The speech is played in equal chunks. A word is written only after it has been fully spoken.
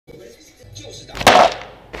就是打。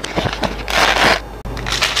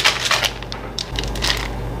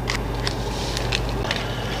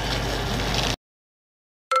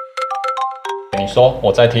你说，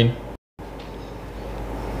我在听。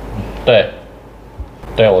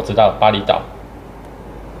对，我知道，巴厘岛。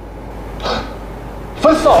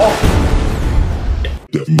分手。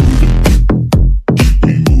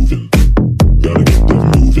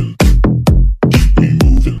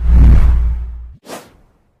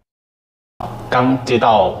刚接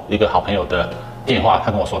到一个好朋友的电话，她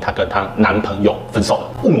跟我说她跟她男朋友分手了，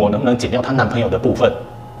问我能不能剪掉她男朋友的部分。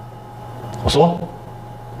我说，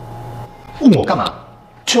问我干嘛？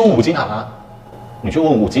去问五金行啊，你去问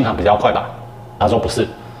五金行比较快吧。他说不是，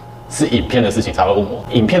是影片的事情才会问我。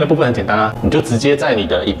影片的部分很简单啊，你就直接在你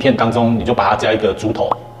的影片当中，你就把它加一个猪头，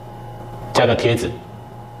加个贴纸，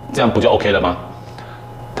这样不就 OK 了吗？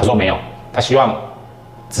他说没有，他希望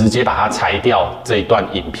直接把它裁掉这一段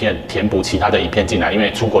影片，填补其他的影片进来，因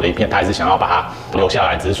为出国的影片他还是想要把它留下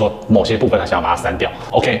来，只是说某些部分他想要把它删掉。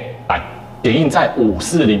OK， 来，剪映在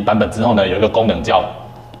540版本之后呢，有一个功能叫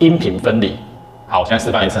音频分离。好，我现在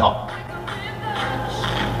示范一次哈。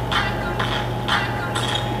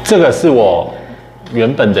这个是我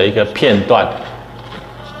原本的一个片段，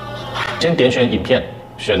先点选影片，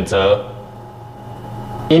选择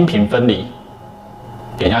音频分离，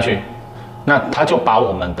点下去，那它就把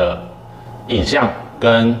我们的影像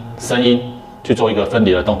跟声音去做一个分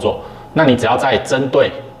离的动作。那你只要再针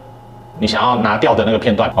对你想要拿掉的那个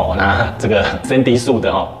片段，我拿这个3D 数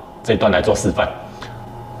的这一段来做示范。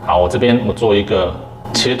好，我这边我做一个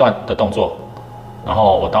切断的动作。然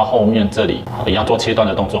后我到后面这里一样做切断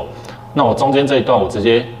的动作，那我中间这一段我直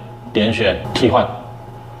接点选替换，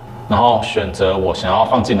然后选择我想要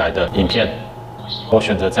放进来的影片，我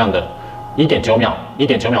选择这样的1.9秒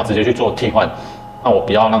，1.9秒直接去做替换。那我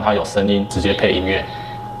不要让它有声音，直接配音乐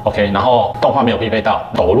 ，OK。然后动画没有匹配到，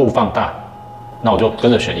抖入放大，那我就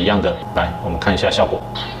跟着选一样的，来我们看一下效果。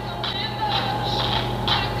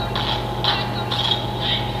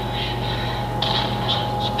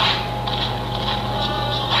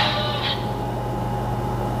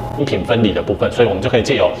音频分离的部分，所以我们就可以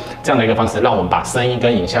借由这样的一个方式，让我们把声音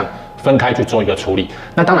跟影像分开去做一个处理。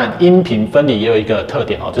那当然，音频分离也有一个特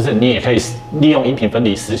点就是你也可以利用音频分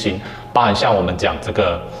离实行，包含像我们讲这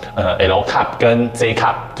个L cut 跟 J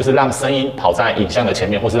cut， 就是让声音跑在影像的前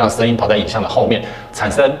面，或是让声音跑在影像的后面，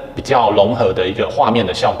产生比较融合的一个画面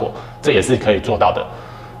的效果，这也是可以做到的。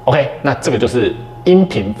OK， 那这个就是音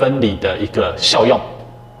频分离的一个效用，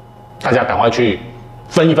大家赶快去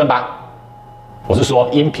分一分吧。我是说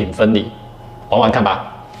音频分离，玩玩看吧。